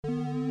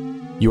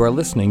You are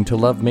listening to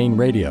Love Maine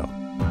Radio,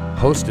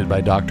 hosted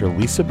by Dr.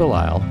 Lisa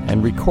Belisle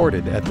and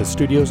recorded at the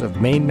studios of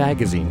Maine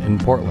Magazine in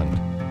Portland.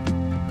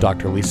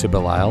 Dr. Lisa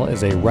Belisle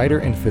is a writer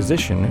and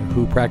physician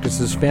who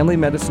practices family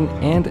medicine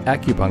and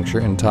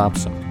acupuncture in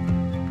Topsom.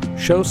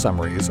 Show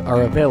summaries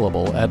are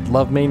available at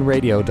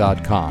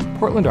lovemaineradio.com.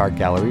 Portland Art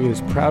Gallery is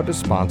proud to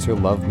sponsor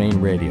Love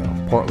Maine Radio.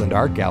 Portland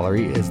Art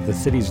Gallery is the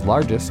city's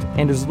largest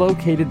and is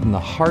located in the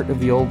heart of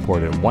the Old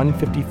Port at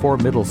 154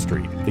 Middle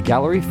Street. The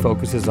gallery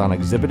focuses on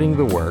exhibiting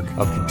the work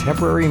of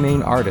contemporary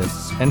Maine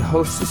artists and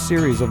hosts a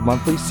series of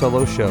monthly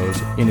solo shows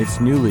in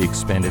its newly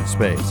expanded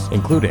space,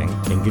 including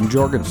Ingun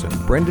Jorgensen,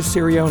 Brenda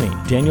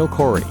Sirioni, Daniel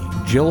Corey,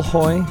 Jill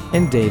Hoy,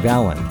 and Dave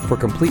Allen. For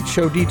complete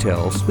show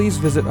details, please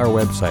visit our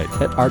website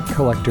at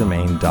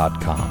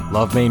artcollectormaine.com.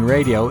 Love Maine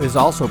Radio is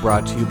also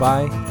brought to you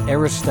by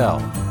Aristelle,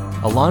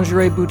 a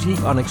lingerie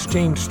boutique on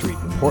Exchange Street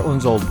in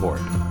Portland's Old Port,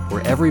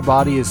 where every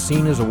body is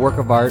seen as a work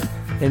of art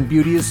and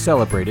beauty is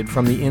celebrated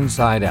from the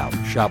inside out.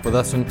 Shop with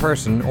us in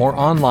person or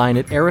online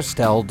at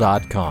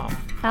aristelle.com.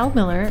 Al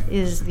Miller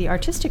is the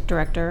artistic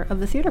director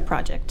of the Theater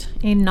Project,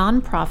 a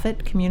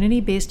nonprofit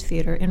community-based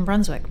theater in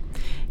Brunswick.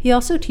 He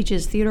also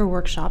teaches theater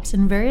workshops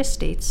in various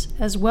states,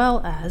 as well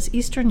as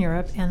Eastern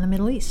Europe and the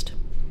Middle East.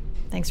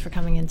 Thanks for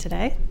coming in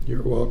today.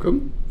 You're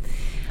welcome.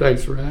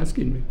 Thanks for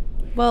asking me.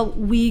 Well,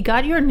 we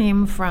got your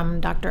name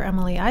from Dr.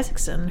 Emily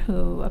Isaacson,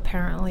 who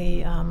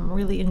apparently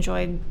really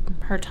enjoyed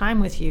her time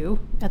with you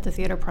at the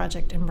Theater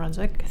Project in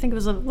Brunswick. I think it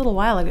was a little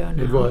while ago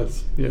now. It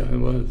was.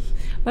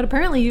 But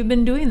apparently you've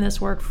been doing this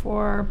work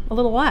for a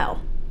little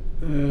while.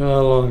 A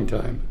long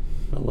time.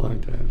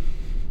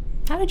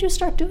 How did you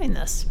start doing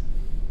this?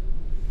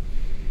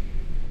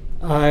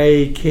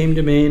 I came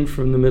to Maine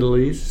from the Middle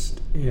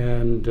East,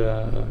 and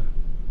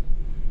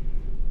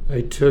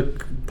I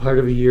took part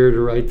of a year to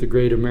write the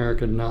Great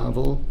American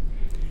Novel,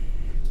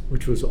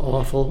 which was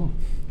awful.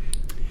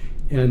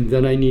 And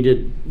then I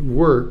needed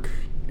work,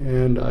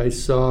 and I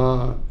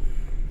saw,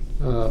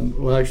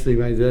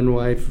 my then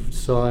wife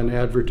saw an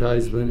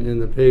advertisement in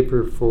the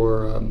paper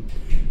for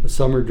a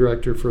summer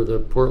director for the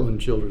Portland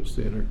Children's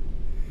Theater.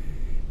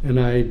 And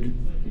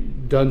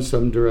I'd done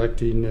some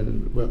directing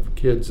of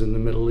kids in the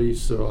Middle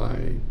East, so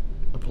I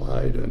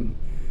applied and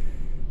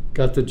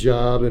got the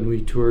job, and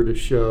we toured a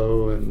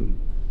show, and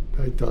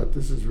I thought,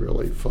 this is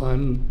really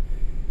fun,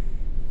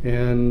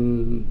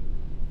 and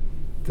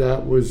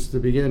that was the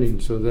beginning.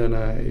 So then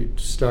I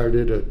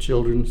started a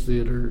children's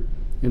theater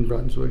in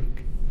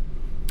Brunswick.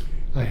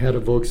 I had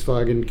a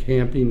Volkswagen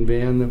camping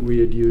van that we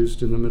had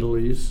used in the Middle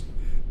East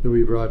that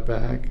we brought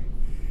back,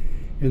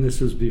 and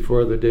this was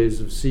before the days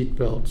of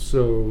seatbelts.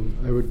 So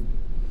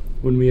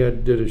when we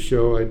did a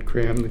show, I'd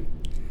cram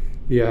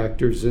the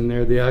actors in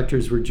there. The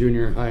actors were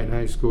junior high and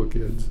high school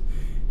kids.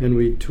 And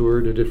we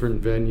toured to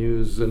different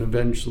venues, and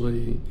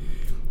eventually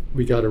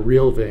we got a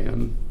real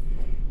van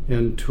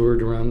and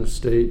toured around the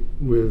state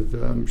with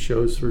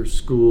shows for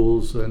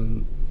schools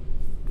and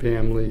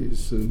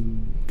families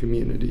and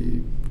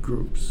community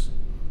groups.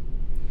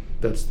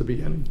 That's the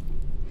beginning.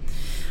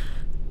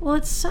 Well,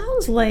 it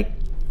sounds like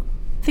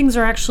things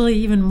are actually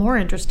even more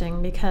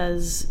interesting,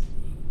 because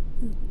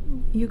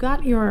you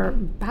got your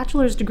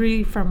bachelor's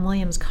degree from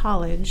Williams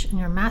College and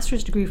your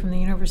master's degree from the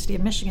University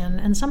of Michigan,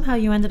 and somehow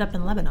you ended up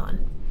in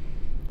Lebanon.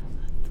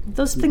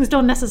 Those things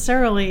don't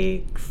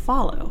necessarily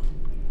follow.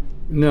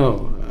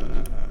 No,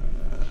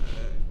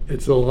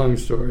 it's a long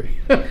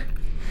story.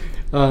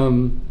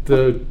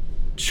 The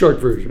short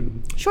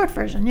version. Short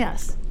version,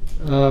 yes.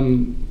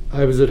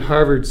 I was at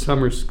Harvard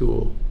Summer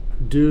School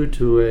due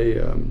to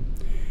a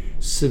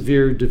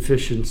severe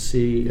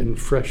deficiency in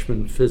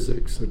freshman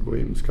physics at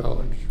Williams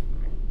College,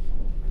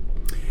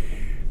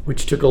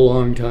 which took a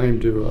long time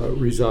to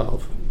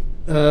resolve.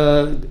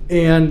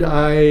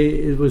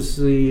 It was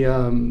the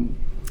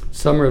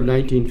summer of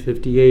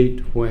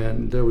 1958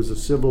 when there was a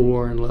civil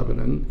war in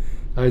Lebanon.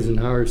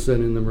 Eisenhower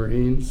sent in the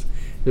Marines.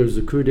 There was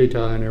a coup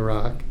d'etat in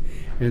Iraq,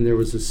 and there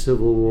was a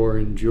civil war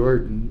in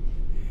Jordan.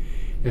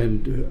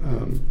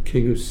 And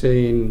King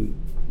Hussein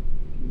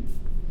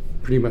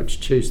pretty much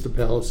chased the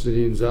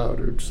Palestinians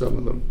out, or some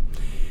of them.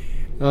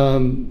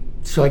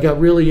 So I got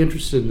really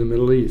interested in the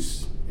Middle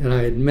East, and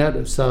I had met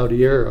a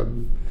Saudi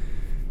Arab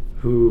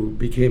who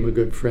became a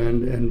good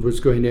friend and was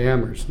going to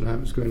Amherst, and I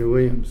was going to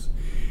Williams.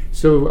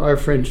 So our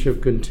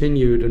friendship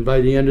continued, and by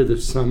the end of the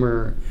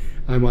summer,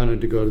 I wanted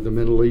to go to the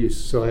Middle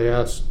East. So I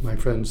asked my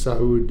friend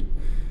Saud,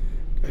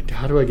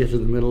 how do I get to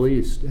the Middle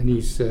East? And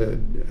he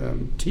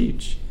said,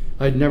 teach.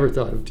 I'd never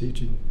thought of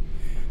teaching,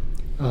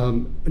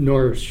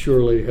 nor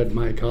surely had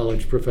my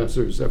college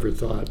professors ever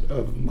thought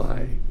of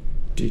my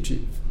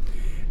teaching.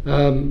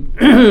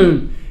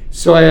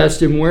 So I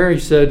asked him where. He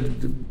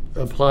said,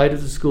 apply to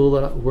the school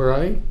where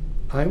I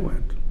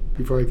went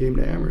before I came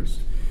to Amherst,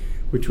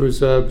 which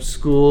was a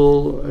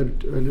school,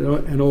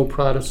 an old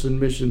Protestant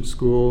mission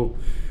school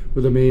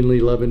with a mainly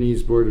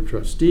Lebanese board of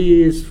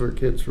trustees for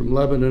kids from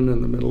Lebanon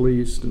and the Middle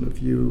East and a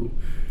few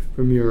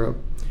from Europe.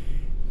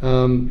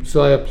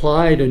 So I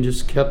applied and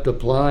just kept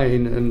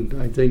applying, and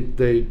I think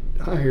they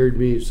hired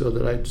me so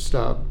that I'd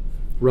stop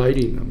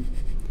writing them.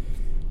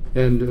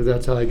 And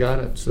that's how I got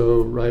it.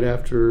 So right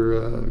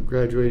after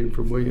graduating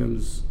from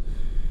Williams,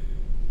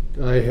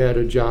 I had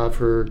a job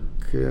for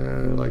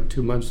like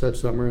 2 months that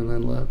summer and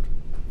then left.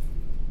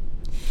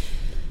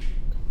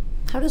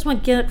 How does one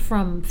get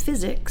from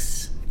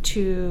physics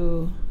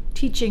to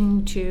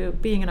teaching to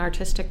being an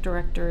artistic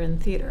director in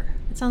theater?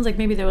 It sounds like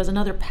maybe there was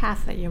another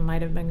path that you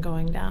might have been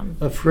going down.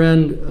 A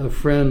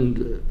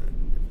friend,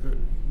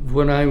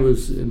 when I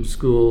was in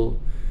school,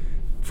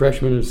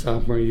 freshman and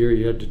sophomore year,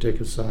 you had to take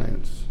a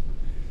science.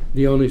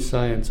 The only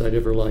science I'd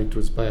ever liked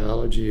was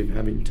biology, and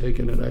having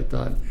taken it, I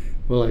thought,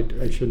 well,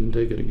 I shouldn't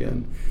take it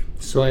again.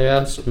 So I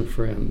asked a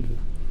friend,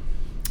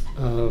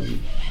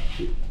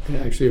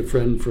 actually a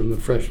friend from the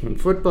freshman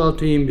football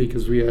team,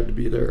 because we had to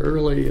be there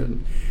early,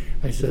 and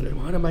I said,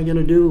 what am I going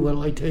to do?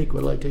 What'll I take?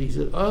 He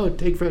said,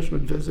 take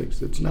freshman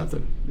physics. It's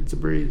nothing. It's a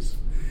breeze.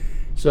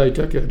 So I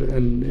took it,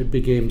 and it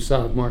became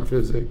sophomore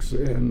physics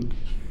and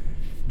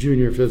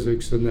junior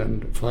physics, and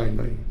then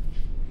finally,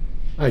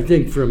 I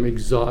think from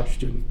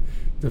exhaustion,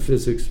 the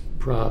physics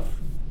prof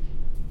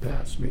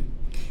passed me,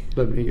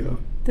 let me go.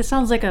 This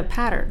sounds like a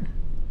pattern.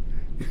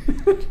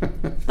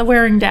 The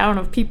wearing down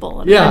of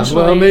people. And yeah,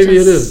 well, maybe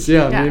it is.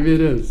 Yeah, maybe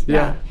it is.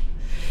 Yeah.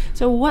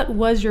 So what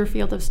was your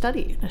field of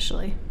study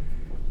initially?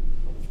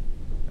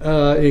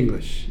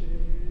 English.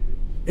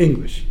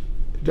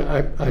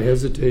 I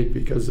hesitate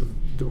because of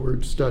the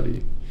word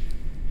study.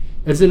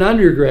 As an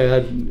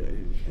undergrad,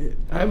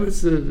 I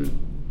was a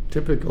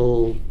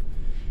typical,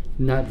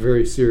 not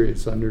very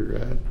serious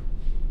undergrad.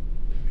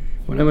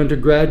 When I went to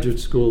graduate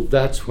school,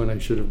 that's when I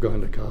should have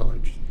gone to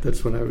college.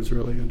 That's when I was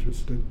really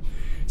interested.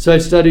 So I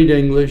studied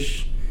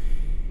English.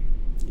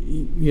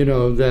 You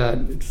know, that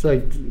it's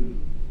like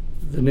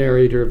the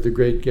narrator of The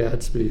Great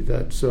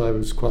Gatsby, so I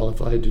was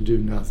qualified to do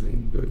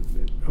nothing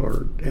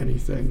or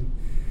anything.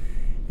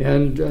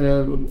 And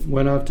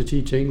went off to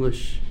teach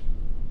English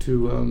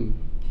to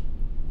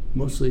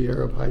mostly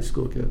Arab high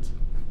school kids.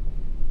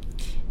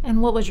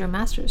 And what was your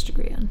master's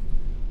degree in?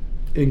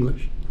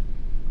 English.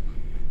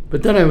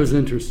 But then I was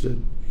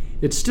interested.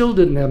 It still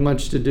didn't have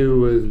much to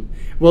do with,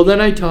 well, then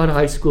I taught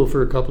high school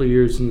for a couple of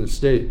years in the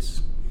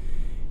States.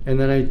 And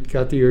then I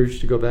got the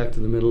urge to go back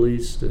to the Middle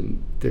East,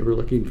 and they were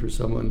looking for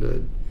someone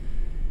to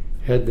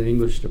head the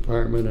English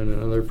department in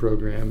another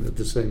program at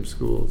the same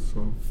school.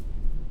 So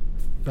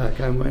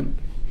back I went.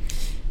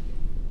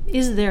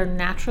 Is there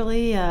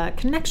naturally a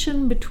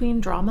connection between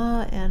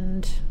drama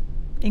and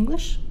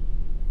English?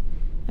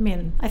 I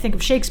mean, I think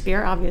of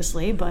Shakespeare,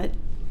 obviously, but...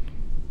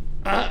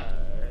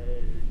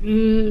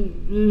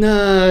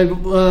 No,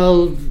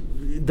 well,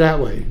 that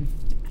way.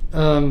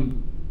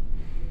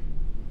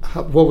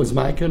 What was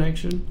my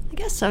connection? I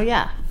guess so,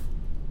 yeah.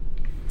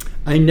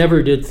 I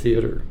never did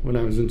theater when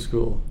I was in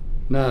school.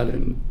 Not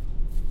in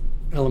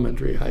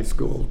elementary, high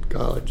school,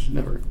 college,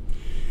 never.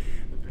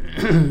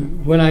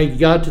 When I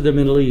got to the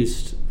Middle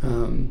East,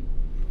 when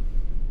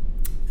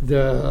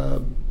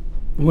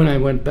I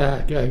went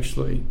back,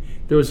 actually,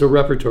 there was a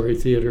repertory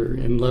theater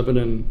in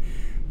Lebanon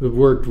that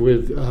worked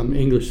with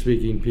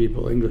English-speaking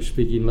people,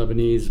 English-speaking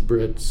Lebanese,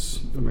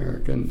 Brits,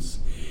 Americans.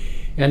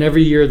 And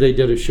every year they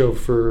did a show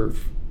for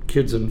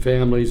kids and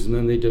families, and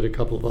then they did a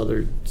couple of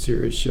other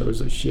serious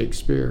shows of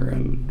Shakespeare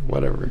and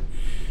whatever.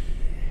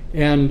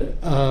 And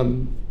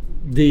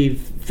the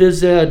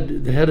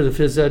head of the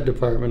phys ed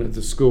department at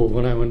the school,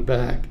 when I went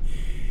back,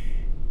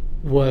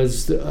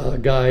 was a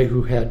guy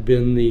who had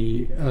been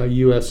the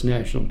U.S.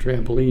 national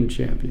trampoline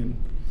champion.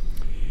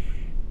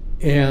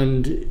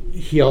 And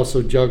he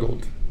also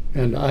juggled,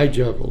 and I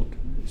juggled.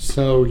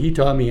 So he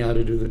taught me how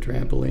to do the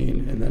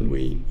trampoline, and then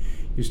we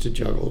used to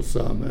juggle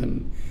some,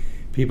 and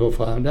people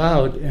found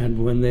out,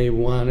 and when they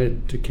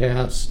wanted to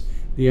cast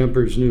The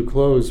Emperor's New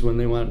Clothes, when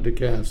they wanted to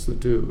cast the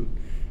two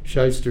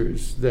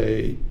shysters,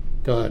 they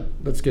thought,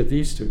 let's get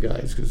these two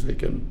guys because they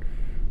can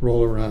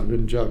roll around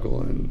and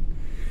juggle. And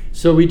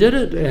so we did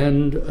it,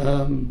 and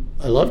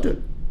I loved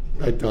it.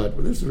 I thought,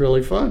 well, this is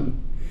really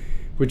fun,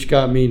 which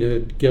got me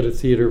to get a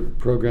theater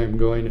program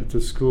going at the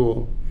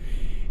school.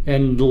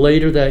 And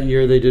later that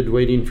year, they did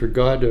Waiting for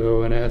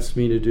Godot and asked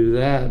me to do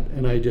that,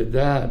 and I did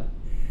that.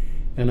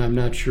 And I'm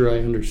not sure I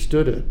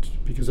understood it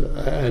because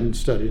I hadn't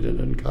studied it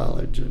in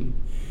college.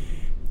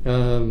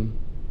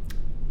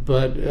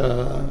 But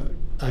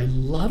I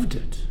loved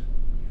it.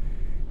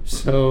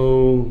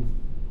 So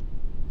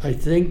I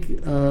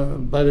think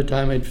by the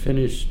time I'd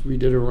finished, we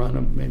did a run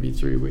of maybe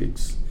 3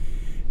 weeks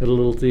at a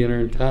little theater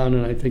in town,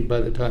 and I think by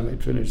the time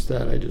I'd finished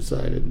that, I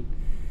decided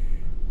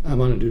I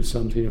want to do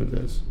something with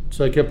this.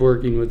 So I kept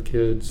working with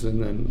kids,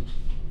 and then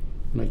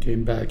when I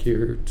came back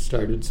here,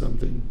 started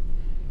something.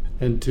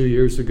 And 2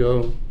 years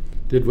ago,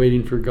 did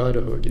Waiting for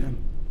Godot again.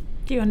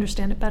 Do you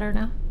understand it better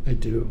now? I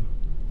do.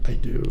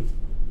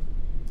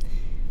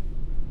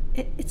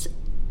 It's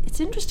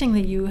interesting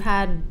that you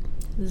had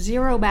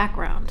zero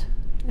background.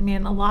 I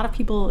mean, a lot of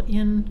people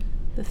in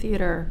the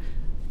theater,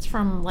 it's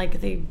from like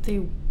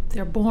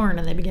they're born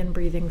and they begin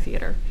breathing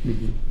theater.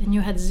 Mm-hmm. And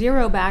you had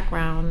zero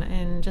background,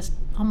 and just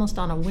almost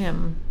on a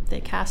whim,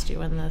 they cast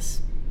you in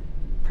this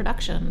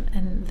production,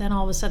 and then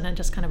all of a sudden it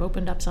just kind of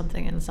opened up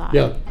something inside.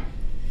 Yeah.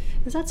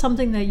 Is that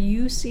something that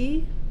you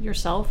see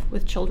yourself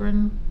with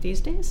children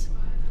these days?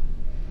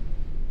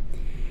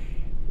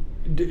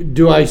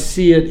 Do I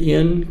see it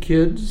in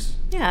kids?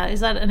 Yeah, is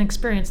that an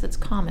experience that's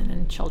common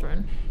in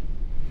children?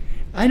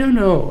 I don't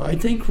know. I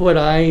think what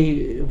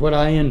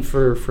I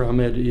infer from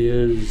it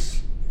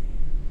is,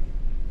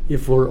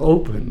 if we're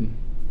open,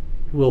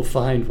 we'll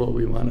find what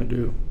we want to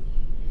do.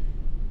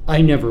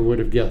 I never would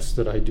have guessed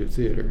that I do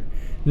theater,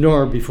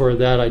 nor before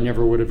that I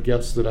never would have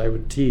guessed that I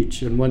would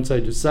teach. And once I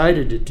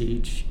decided to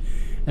teach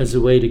as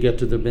a way to get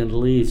to the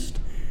Middle East,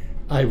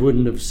 I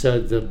wouldn't have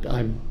said that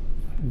I'm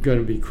going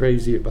to be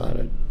crazy about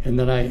it. And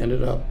then I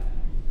ended up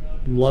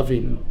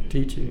loving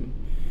teaching.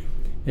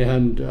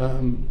 And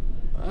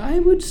I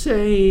would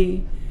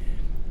say,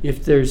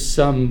 if there's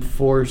some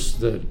force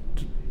that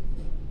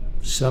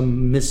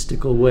some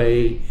mystical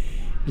way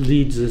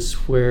leads us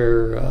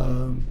where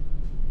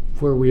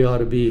we ought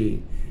to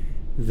be,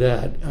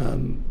 that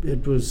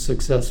it was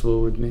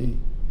successful with me.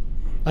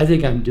 I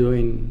think I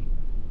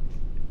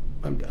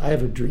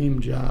have a dream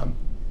job.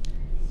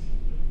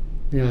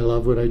 I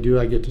love what I do.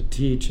 I get to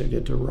teach, I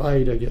get to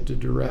write, I get to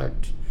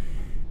direct.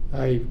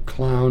 I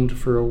clowned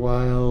for a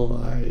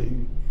while, I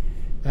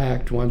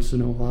act once in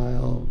a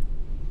while,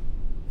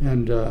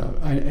 and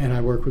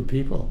I work with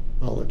people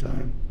all the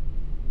time.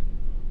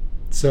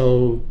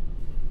 So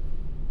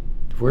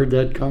where'd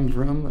that come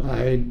from?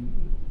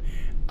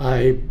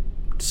 I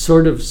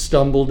sort of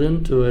stumbled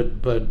into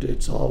it, but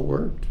it's all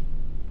worked.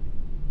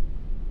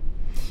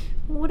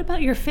 What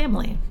about your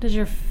family? Does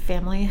your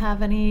family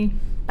have any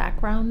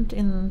background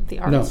in the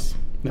arts?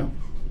 No.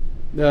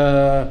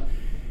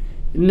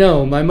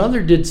 No, my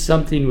mother did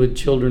something with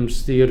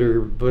children's theater,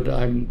 but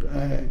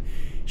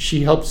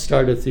she helped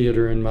start a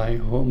theater in my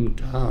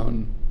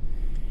hometown.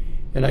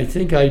 And I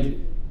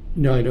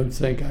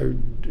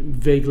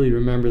vaguely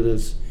remember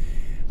this.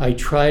 I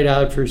tried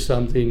out for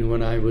something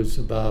when I was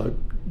about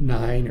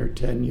 9 or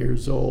 10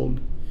 years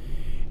old.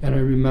 And I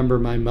remember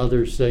my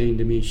mother saying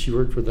to me, she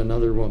worked with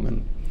another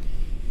woman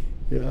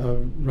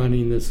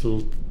running this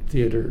little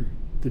theater,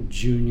 the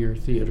Junior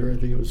Theater, I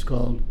think it was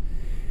called.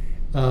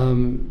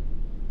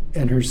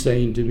 And her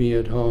saying to me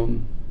at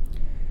home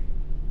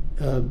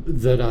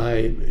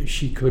that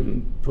she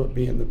couldn't put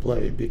me in the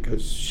play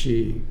because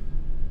she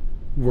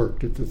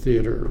worked at the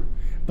theater,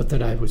 but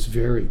that I was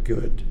very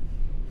good.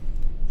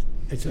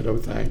 I said, oh,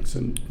 thanks,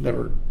 and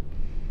never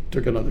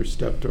took another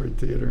step toward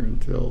theater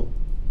until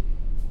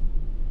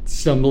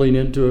stumbling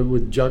into it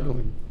with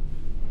juggling.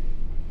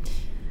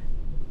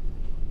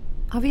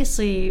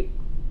 Obviously,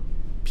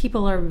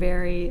 people are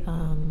very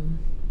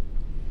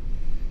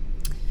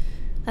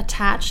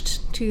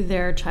attached to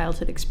their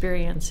childhood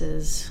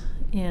experiences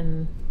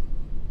in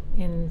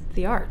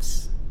the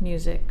arts,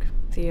 music,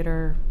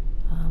 theater,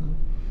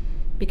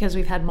 because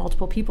we've had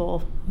multiple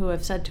people who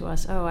have said to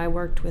us, oh, I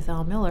worked with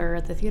Al Miller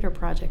at the theater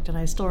project, and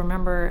I still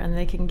remember, and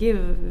they can give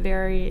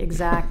very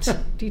exact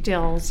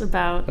details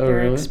about their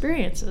really?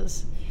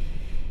 Experiences.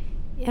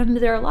 And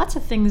there are lots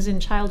of things in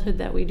childhood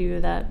that we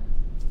do that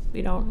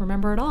we don't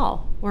remember at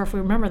all, or if we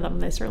remember them,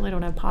 they certainly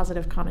don't have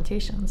positive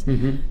connotations.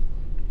 Mm-hmm.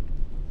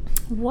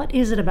 What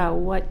is it about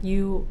what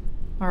you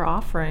are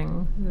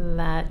offering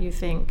that you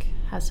think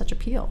has such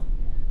appeal?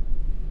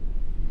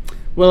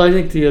 Well, I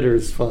think theater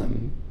is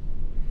fun.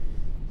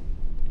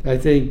 I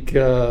think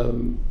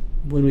when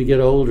we get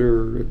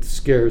older, it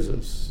scares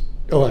us.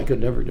 Oh, I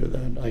could never do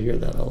that. I hear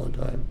that all the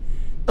time.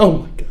 Oh,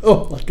 my God.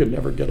 Oh, I could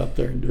never get up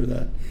there and do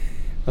that.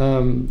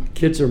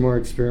 Kids are more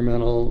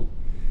experimental.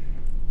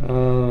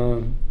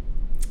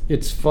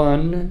 It's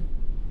fun.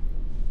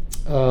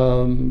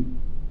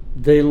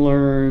 They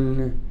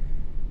learn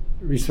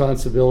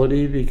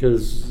responsibility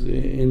because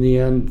in the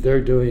end,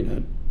 they're doing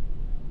it.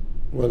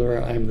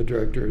 Whether I'm the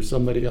director or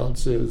somebody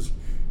else is,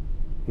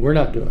 we're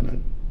not doing it.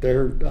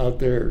 They're out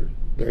there.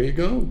 There you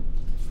go.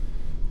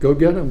 Go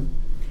get them.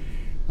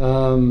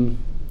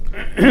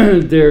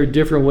 There are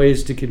different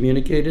ways to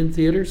communicate in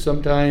theater.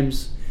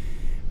 Sometimes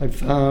I've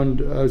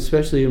found,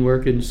 especially in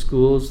work in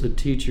schools, the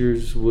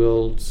teachers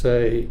will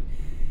say,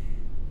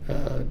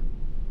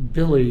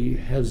 Billy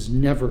has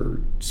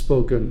never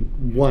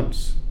spoken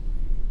once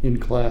in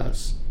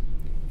class,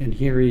 and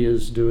here he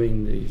is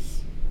doing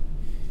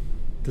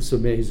this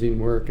amazing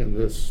work and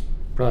this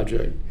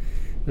project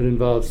that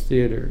involves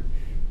theater.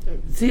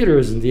 Theater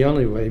isn't the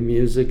only way.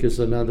 Music is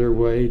another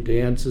way.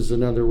 Dance is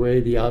another way.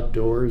 The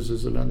outdoors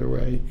is another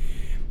way.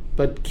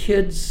 But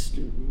kids,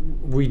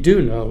 we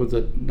do know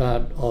that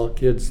not all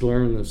kids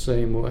learn the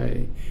same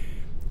way.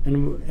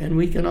 And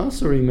we can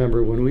also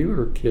remember when we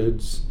were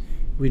kids,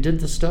 we did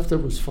the stuff that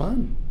was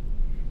fun.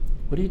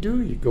 What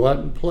do? You go out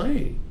and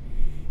play.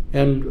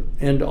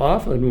 And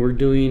often we're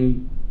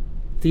doing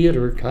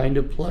theater kind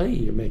of play.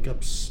 You make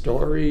up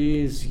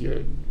stories,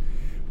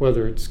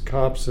 whether it's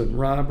cops and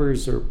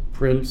robbers or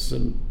prince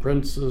and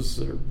princess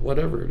or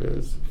whatever it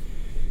is.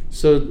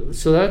 So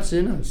that's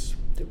in us.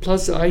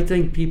 Plus, I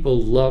think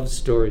people love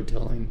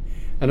storytelling.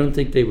 I don't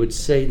think they would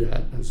say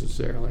that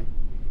necessarily.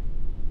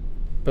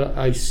 But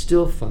I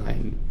still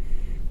find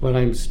when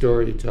I'm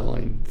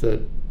storytelling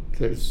that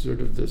there's sort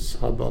of this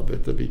hubbub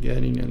at the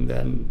beginning, and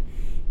then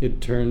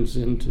it turns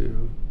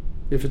into,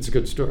 if it's a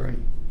good story,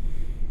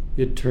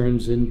 it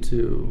turns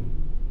into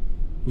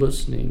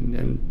listening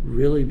and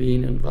really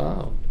being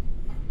involved.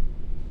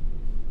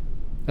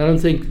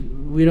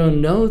 We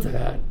don't know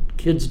that.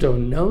 Kids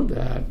don't know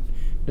that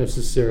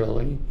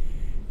necessarily.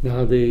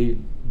 Now they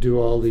do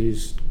all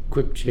these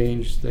quick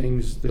change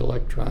things, the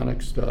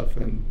electronic stuff,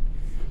 and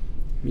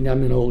I mean,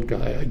 I'm an old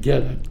guy, I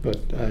get it, but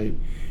I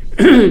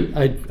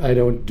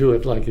don't do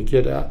it like a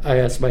kid. I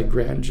ask my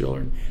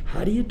grandchildren,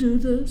 how do you do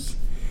this?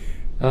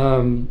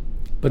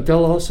 But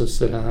they'll also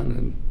sit on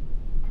and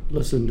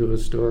listen to a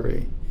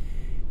story.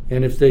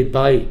 And if they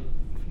bite,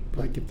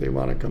 like if they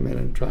want to come in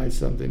and try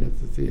something at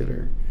the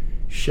theater,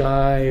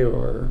 shy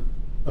or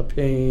a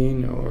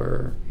pain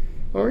or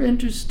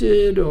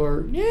interested,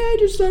 or I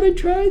just thought I'd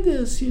try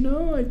this,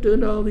 I've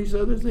done all these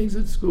other things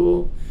at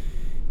school.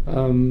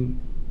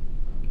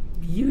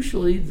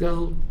 Usually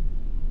they'll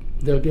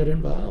get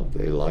involved.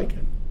 They like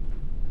it.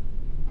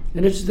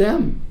 And it's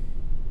them.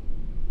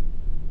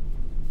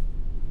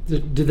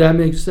 Did that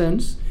make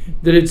sense?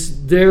 That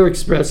they're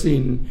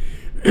expressing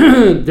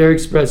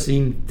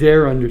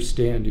their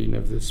understanding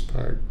of this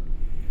part,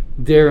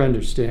 their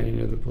understanding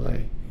of the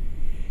play.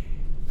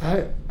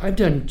 I've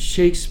done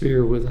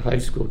Shakespeare with high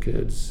school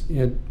kids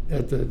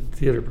at the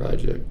theater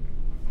project,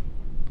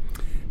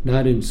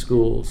 not in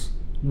schools.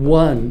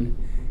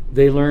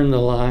 They learn the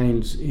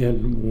lines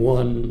in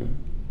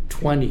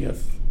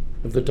 1/20th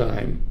of the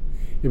time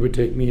it would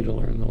take me to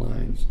learn the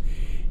lines.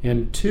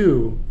 And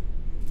 2,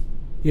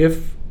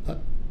 if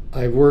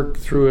I work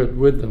through it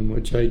with them,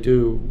 which I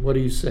do, what are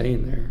you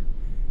saying there?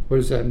 What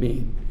does that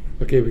mean?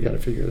 Okay, we got to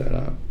figure that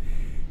out.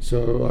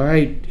 So, all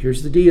right,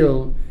 here's the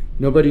deal.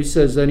 Nobody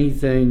says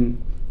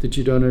anything that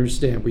you don't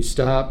understand. We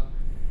stop,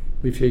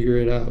 we figure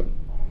it out.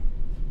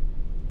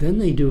 Then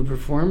they do a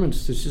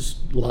performance that's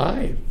just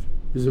live.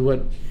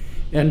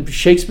 And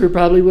Shakespeare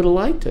probably would have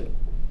liked it.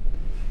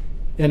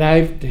 And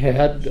I've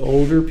had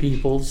older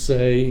people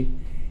say,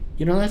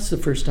 that's the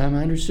first time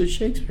I understood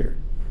Shakespeare,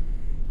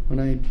 when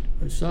I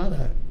saw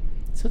that.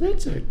 So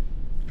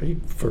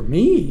for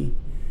me,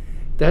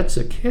 that's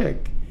a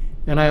kick.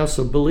 And I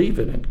also believe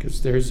in it,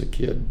 because there's a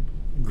kid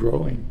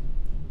growing.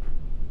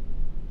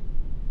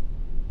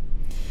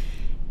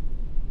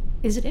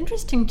 Is it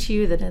interesting to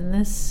you that in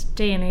this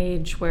day and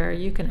age where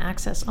you can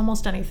access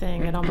almost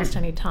anything at almost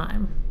any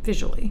time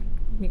visually,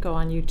 you go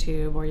on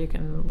YouTube or you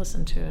can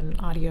listen to an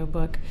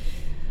audiobook,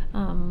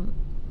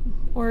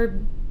 or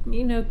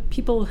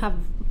people have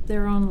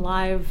their own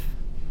live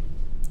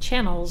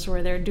channels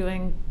where they're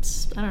doing,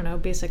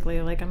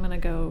 basically like, I'm going to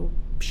go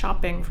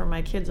shopping for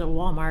my kids at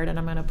Walmart and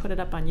I'm going to put it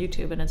up on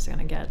YouTube and it's going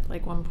to get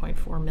like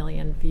 1.4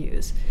 million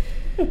views.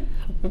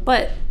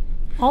 But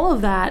all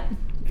of that,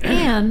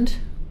 and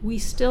we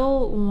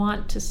still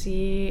want to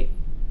see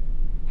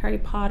Harry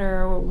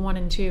Potter 1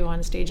 and 2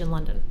 on stage in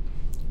London.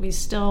 We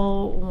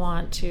still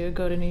want to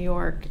go to New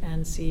York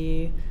and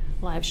see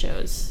live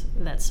shows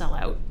that sell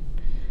out.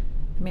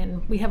 I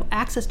mean, we have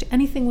access to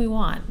anything we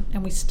want,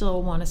 and we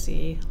still want to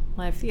see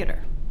live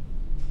theater.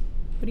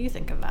 What do you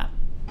think of that?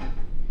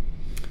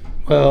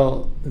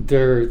 Well,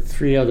 there are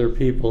 3 other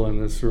people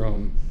in this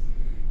room,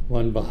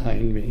 one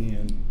behind me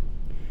and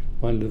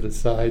one to the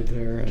side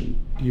there, and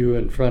you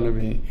in front of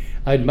me.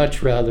 I'd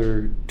much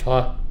rather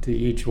talk to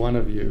each one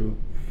of you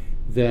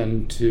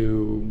than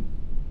to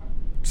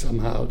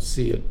somehow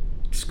see it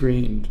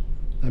screened.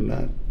 I'm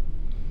not,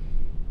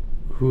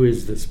 who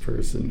is this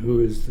person? Who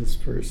is this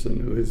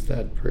person? Who is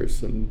that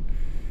person?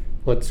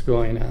 What's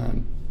going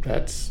on?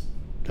 That's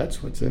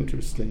what's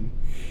interesting.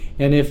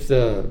 And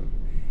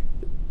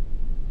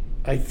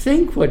I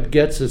think what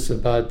gets us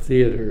about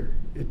theater,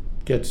 it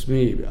gets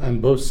me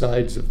on both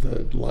sides of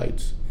the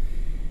lights.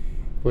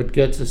 What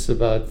gets us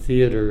about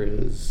theater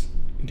is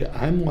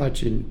I'm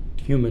watching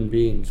human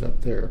beings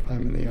up there if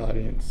I'm in the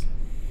audience.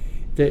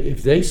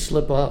 If they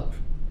slip up,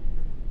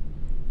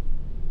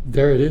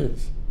 there it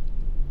is.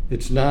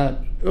 It's not,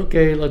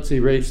 okay, let's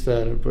erase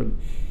that.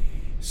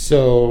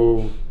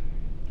 So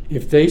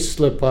if they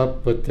slip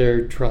up but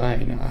they're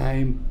trying,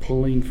 I'm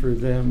pulling for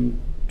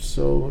them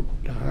so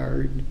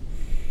hard.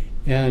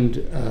 And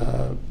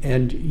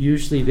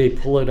usually they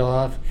pull it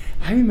off.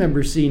 I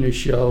remember seeing a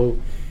show.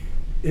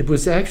 It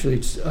was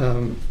actually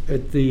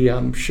at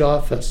the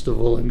Shaw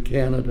Festival in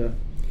Canada.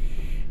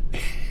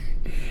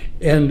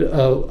 And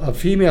a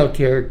female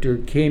character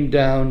came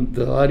down.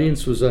 The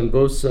audience was on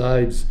both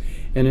sides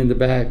and in the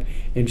back.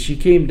 And she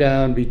came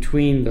down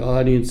between the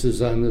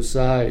audiences on the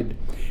side.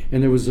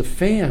 And there was a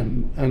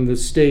fan on the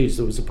stage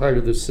that was a part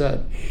of the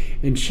set.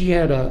 And she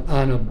had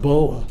on a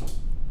boa.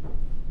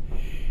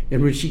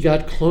 And when she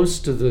got close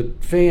to the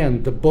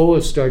fan, the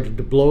boa started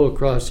to blow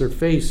across her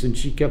face, and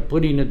she kept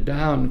putting it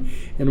down,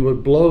 and it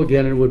would blow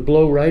again, and it would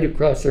blow right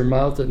across her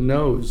mouth and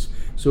nose.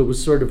 So it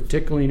was sort of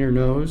tickling her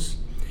nose.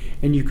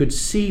 And you could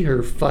see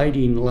her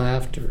fighting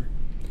laughter.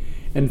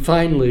 And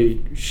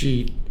finally,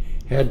 she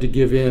had to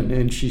give in,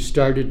 and she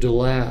started to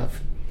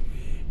laugh.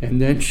 And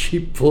then she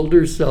pulled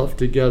herself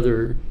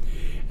together,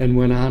 and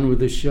went on with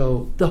the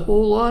show, the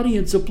whole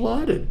audience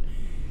applauded.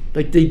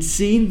 Like they'd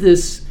seen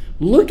this,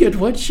 look at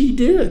what she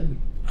did.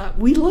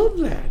 We love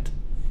that.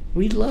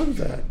 We love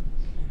that.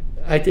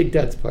 I think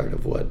that's part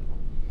of what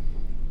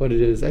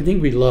it is. I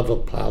think we love a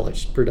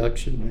polished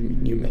production. I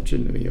mean, you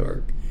mentioned New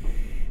York.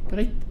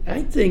 But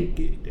I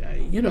think,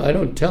 I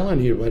don't tell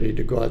anybody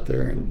to go out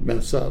there and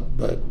mess up.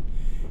 But,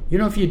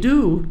 if you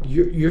do,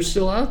 you're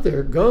still out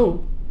there.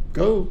 Go.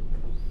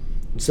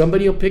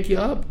 Somebody will pick you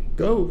up.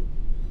 Go.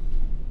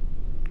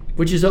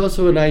 Which is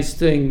also a nice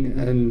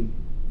thing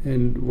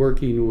and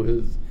working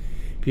with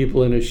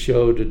people in a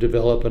show to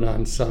develop an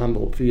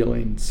ensemble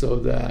feeling so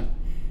that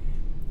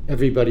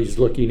everybody's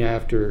looking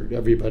after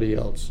everybody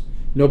else.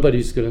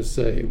 Nobody's going to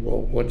say,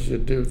 well, what did you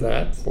do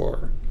that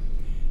for?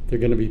 They're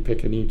going to be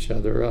picking each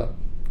other up.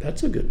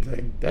 That's a good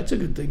thing. That's a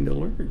good thing to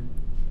learn.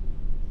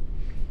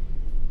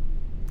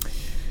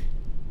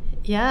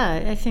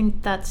 Yeah, I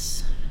think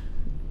that's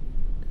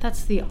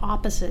the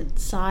opposite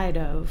side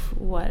of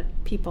what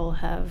people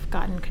have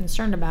gotten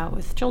concerned about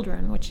with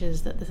children, which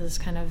is that this is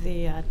kind of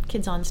the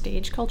kids on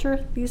stage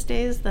culture these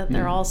days, that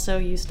they're all so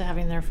used to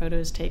having their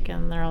photos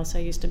taken. They're also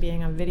used to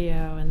being on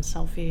video and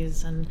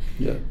selfies. And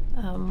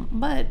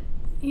but,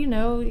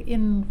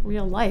 in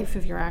real life,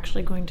 if you're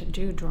actually going to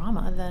do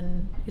drama,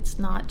 then it's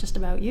not just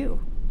about you.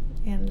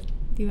 And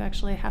you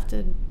actually have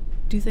to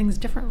do things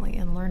differently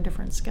and learn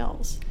different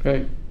skills.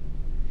 Right.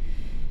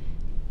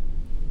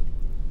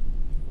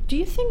 Do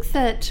you think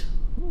that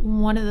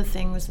one of the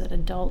things that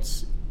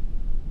adults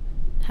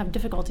have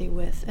difficulty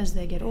with as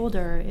they get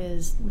older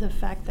is the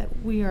fact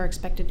that we are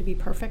expected to be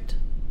perfect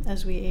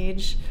as we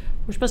age?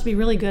 We're supposed to be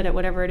really good at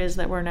whatever it is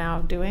that we're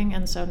now doing,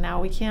 and so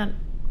now we can't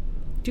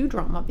do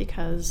drama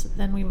because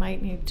then we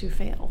might need to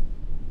fail.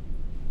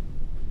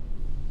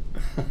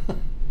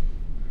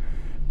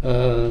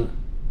 Well,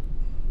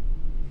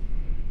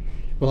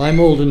 I'm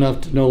old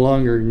enough to no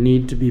longer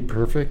need to be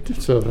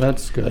perfect, so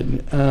that's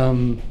good.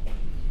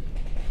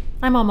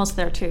 I'm almost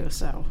there too,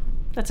 so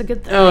that's a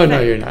good thing. Oh, no,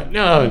 you're not.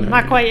 No.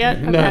 Not quite yet?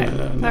 Okay.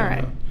 No. All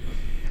right.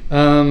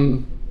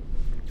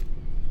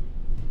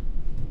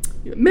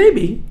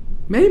 Maybe.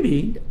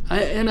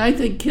 I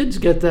think kids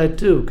get that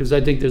too, because I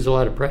think there's a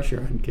lot of pressure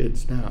on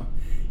kids now.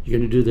 You're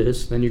going to do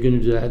this, then you're going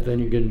to do that, then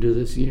you're going to do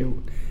this.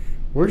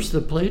 Where's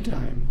the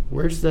playtime?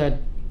 Where's that?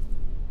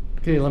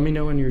 Okay, let me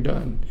know when you're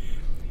done.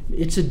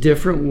 It's a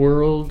different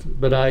world,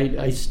 but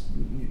I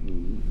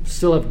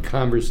still have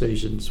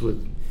conversations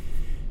with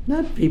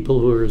not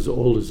people who are as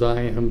old as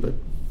I am, but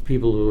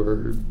people who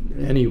are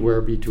anywhere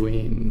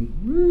between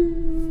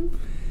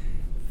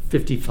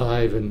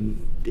 55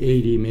 and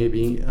 80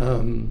 maybe,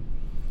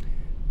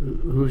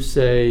 who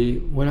say,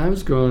 when I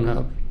was growing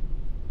up,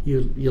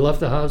 you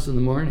left the house in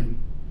the morning.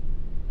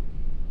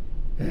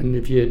 And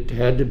if you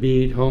had to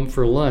be home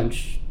for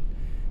lunch,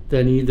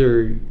 then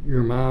either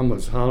your mom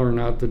was hollering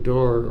out the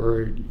door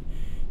or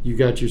you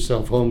got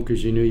yourself home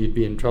because you knew you'd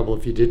be in trouble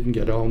if you didn't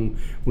get home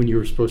when you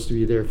were supposed to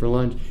be there for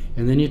lunch.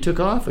 And then you took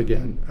off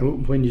again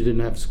when you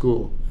didn't have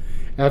school.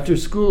 After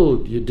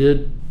school, you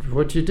did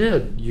what you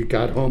did. You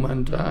got home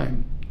on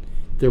time.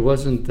 There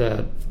wasn't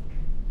that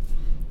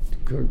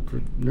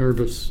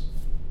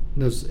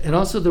nervousness. And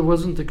also there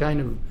wasn't the kind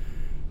of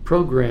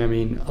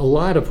programming, a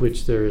lot of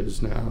which there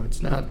is now.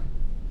 It's not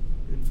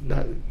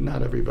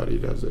everybody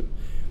does it.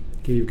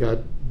 Okay, you've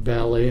got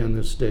ballet on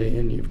this day,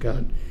 and you've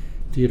got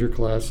theater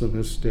class on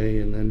this day,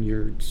 and then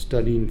you're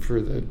studying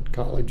for the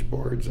college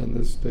boards on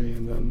this day,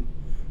 and then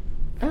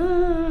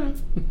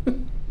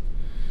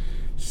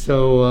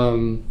So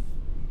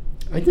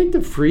I think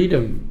the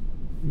freedom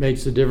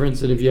makes a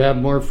difference, and if you have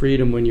more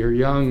freedom when you're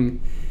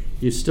young,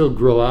 you still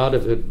grow out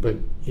of it, but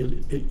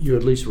you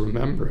at least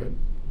remember it.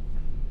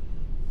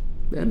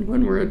 And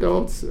when we're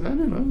adults, I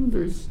don't know,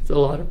 there's a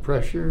lot of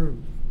pressure,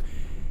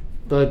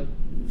 but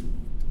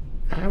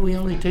we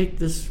only take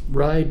this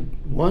ride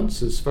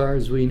once as far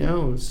as we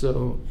know,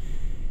 so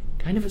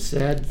kind of a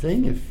sad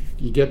thing if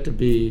you get to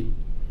be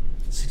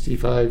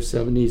 65,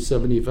 70,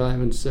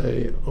 75 and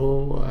say,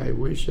 oh, I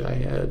wish I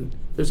had.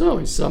 There's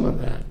always some of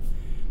that.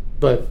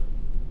 But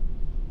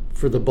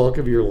for the bulk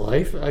of your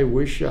life, I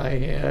wish I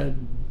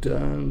had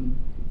done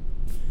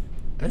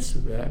less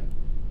of that.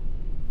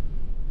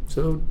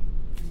 So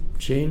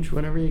change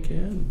whenever you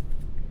can.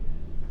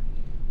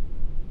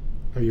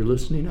 Are you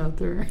listening out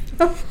there?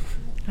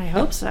 I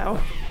hope so.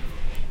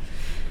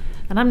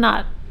 And I'm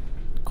not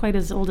quite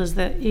as old as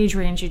the age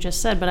range you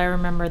just said, but I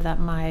remember that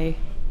my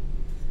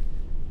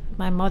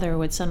mother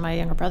would send my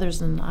younger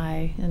brothers and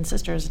I and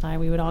sisters and I,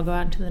 we would all go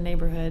out into the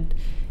neighborhood.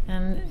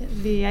 And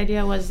the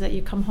idea was that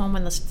you come home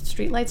when the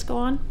street lights go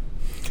on.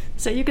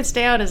 So you could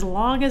stay out as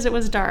long as it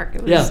was dark.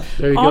 It was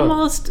there you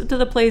almost go. To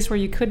the place where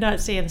you could not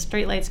see, and the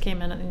street lights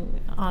came in and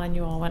on and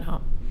you all went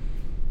home.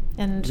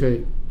 And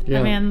Great. Yeah.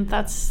 I mean,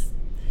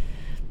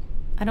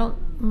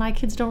 my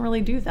kids don't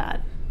really do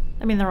that.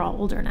 I mean, they're all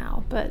older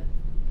now, but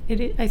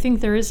I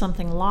think there is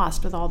something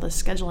lost with all the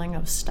scheduling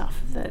of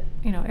stuff that,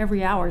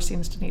 every hour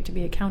seems to need to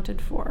be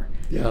accounted for.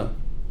 Yeah.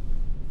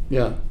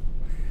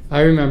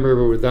 I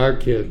remember with our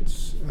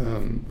kids,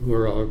 who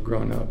are all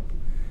grown up,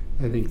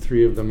 I think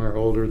 3 of them are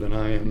older than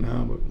I am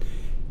now. But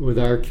with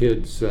our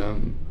kids,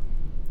 especially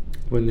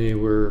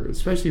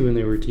when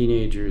they were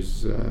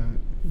teenagers,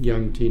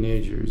 young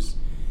teenagers,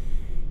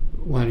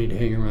 wanting to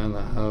hang around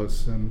the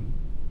house, and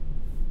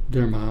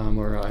their mom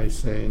or I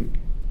saying,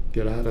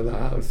 "Get out of the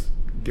house,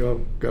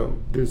 go,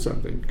 do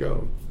something,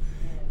 go."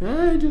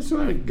 I just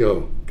want to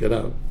go, get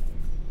out.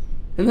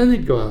 And then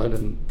they'd go out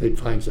and they'd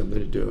find something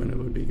to do, and it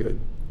would be good.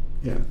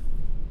 Yeah.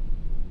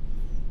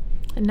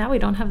 And now we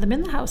don't have them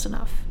in the house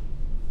enough.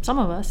 Some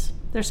of us,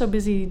 they're so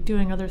busy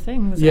doing other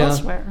things Yeah.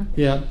 elsewhere.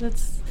 Yeah.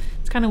 It's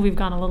kind of, we've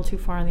gone a little too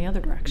far in the other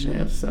direction.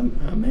 Yeah,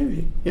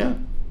 maybe. Yeah.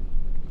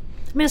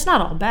 I mean, it's not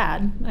all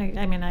bad.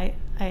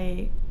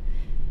 I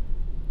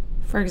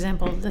for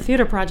example, the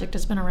theater project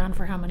has been around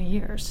for how many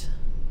years?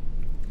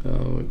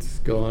 Oh, it's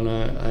going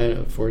on, I don't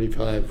know,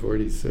 45,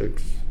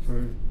 46,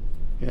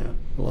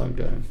 a long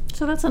time.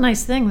 So that's a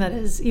nice thing that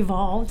has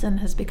evolved and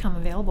has become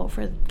available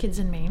for kids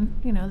in Maine,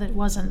 that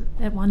wasn't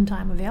at one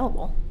time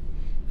available.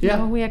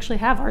 Yeah. We actually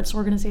have arts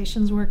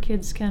organizations where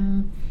kids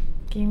can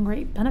gain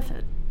great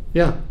benefit.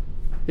 Yeah.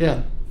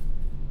 Yeah,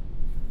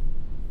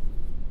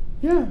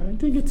 I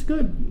think it's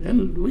good.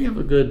 And we have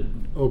a good,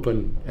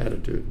 open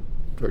attitude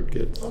toward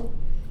kids.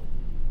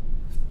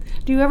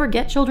 Do you ever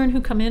get children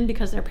who come in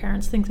because their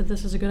parents think that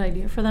this is a good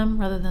idea for them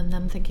rather than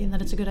them thinking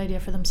that it's a good idea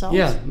for themselves?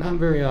 Yeah, not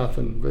very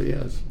often, but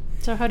yes.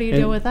 So how do you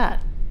deal with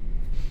that?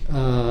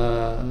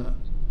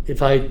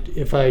 If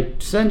I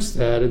sense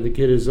that and the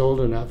kid is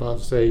old enough, I'll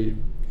say,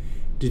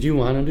 "Did you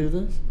want to do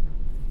this?"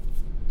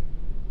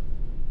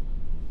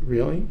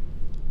 "Really?"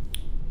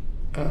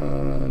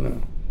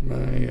 No.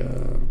 My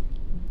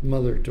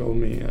mother told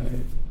me,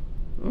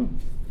 "Oh,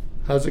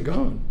 how's it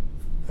going?"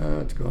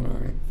 "It's going all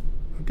right."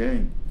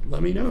 "Okay,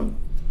 let me know."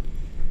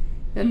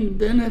 And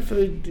then if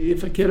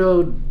a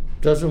kiddo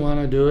doesn't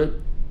want to do it,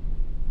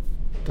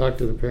 talk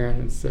to the parent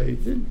and say,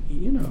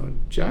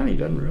 "Johnny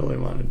doesn't really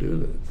want to do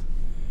this.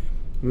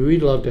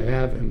 We'd love to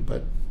have him,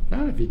 but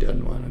not if he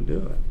doesn't want to do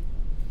it."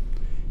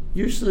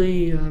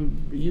 Usually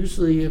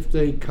if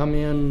they come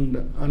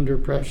in under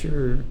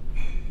pressure,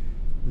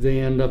 they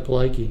end up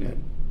liking it,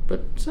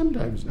 but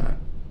sometimes not.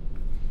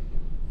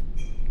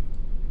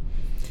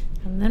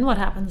 And then what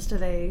happens? Do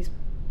they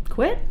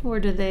quit, or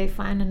do they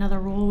find another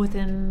role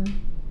within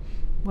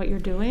what you're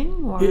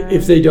doing? Or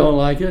If they don't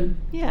like it?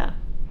 Yeah.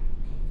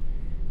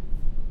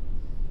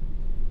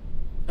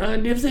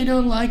 And if they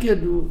don't like it,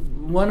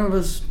 one of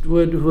us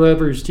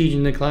whoever's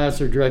teaching the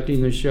class or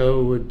directing the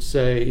show would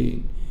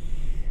say,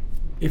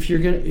 if you're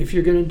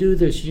gonna do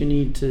this, you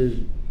need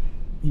to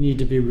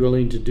be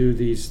willing to do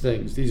these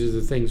things. These are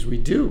the things we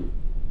do.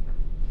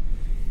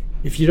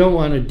 If you don't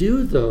want to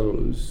do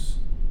those,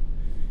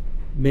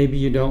 maybe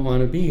you don't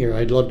want to be here.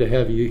 I'd love to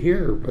have you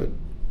here, but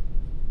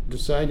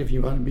decide if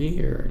you want to be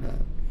here or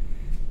not.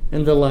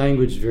 And the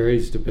language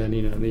varies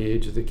depending on the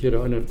age of the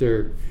kiddo. And if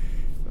they're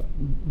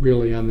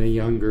really on the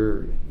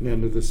younger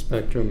end of the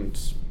spectrum,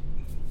 it's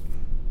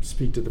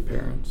speak to the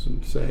parents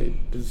and say,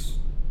 does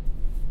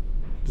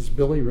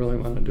Billy really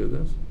want to do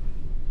this?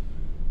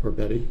 Or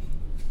Betty?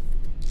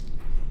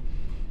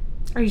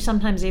 Are you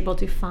sometimes able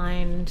to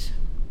find,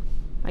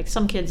 like,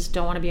 some kids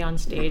don't want to be on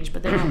stage,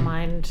 but they don't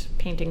mind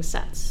painting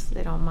sets.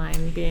 They don't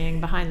mind being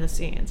behind the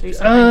scenes. Are you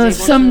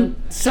sometimes able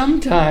to?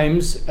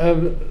 Sometimes,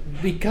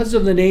 because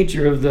of the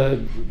nature of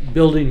the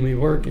building we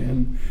work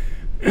in,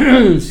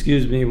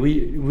 excuse me,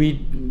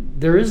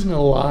 there isn't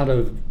a lot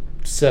of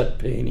set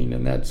painting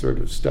and that sort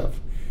of stuff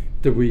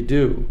that we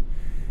do.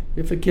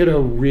 If a kiddo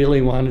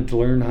really wanted to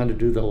learn how to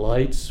do the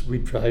lights,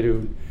 we'd try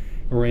to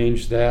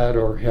arrange that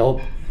or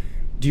help.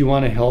 Do you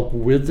want to help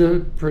with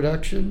the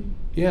production?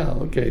 Yeah,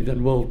 okay,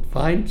 then we'll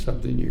find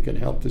something. You can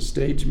help the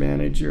stage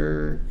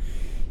manager,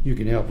 you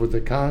can help with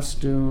the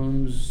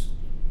costumes,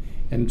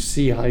 and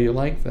see how you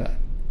like that.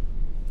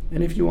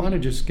 And if you want to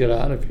just get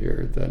out of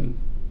here, then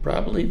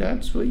probably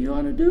that's what you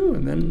want to do.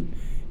 And then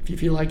if you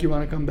feel like you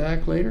want to come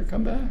back later,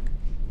 come back.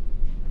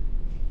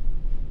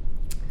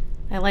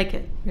 I like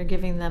it. You're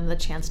giving them the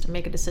chance to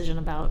make a decision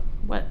about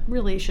what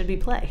really should be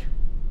play.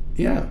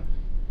 Yeah.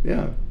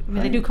 I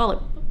mean, they do call it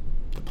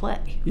the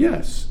play.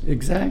 Yes,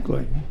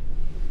 exactly.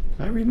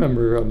 I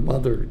remember a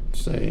mother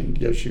saying,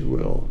 "Yes, you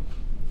will,"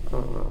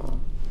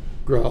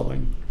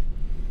 growling.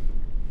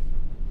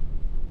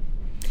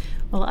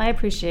 Well, I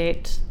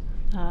appreciate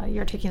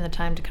your taking the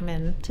time to come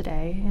in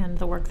today and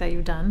the work that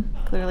you've done,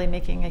 clearly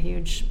making a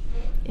huge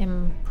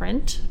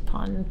imprint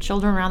upon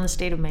children around the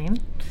state of Maine.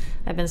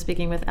 I've been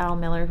speaking with Al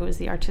Miller, who is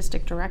the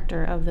artistic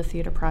director of the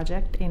Theater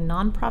Project, a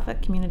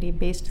nonprofit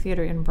community-based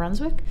theater in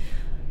Brunswick.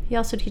 He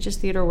also teaches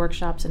theater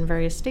workshops in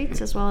various states,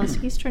 as well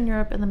as Eastern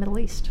Europe and the Middle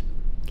East.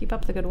 Keep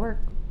up the good work.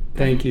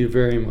 Thank you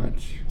very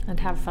much. And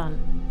have fun.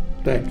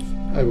 Thanks.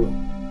 I will.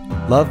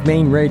 Love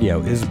Maine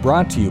Radio is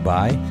brought to you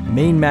by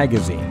Maine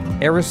Magazine,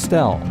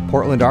 Aristel,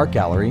 Portland Art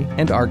Gallery,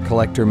 and Art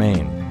Collector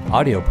Maine.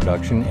 Audio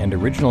production and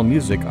original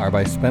music are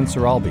by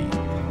Spencer Albee.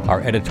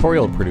 Our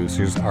editorial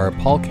producers are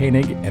Paul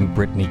Koenig and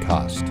Brittany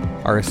Kost.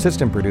 Our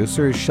assistant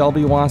producer is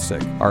Shelby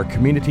Wasik. Our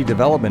community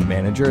development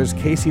manager is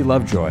Casey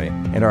Lovejoy.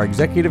 And our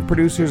executive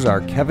producers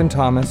are Kevin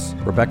Thomas,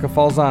 Rebecca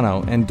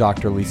Falzano, and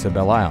Dr. Lisa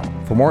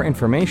Belisle. For more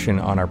information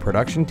on our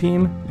production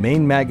team,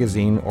 Maine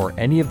Magazine, or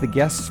any of the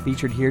guests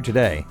featured here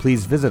today,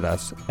 please visit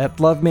us at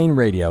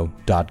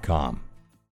lovemaineradio.com.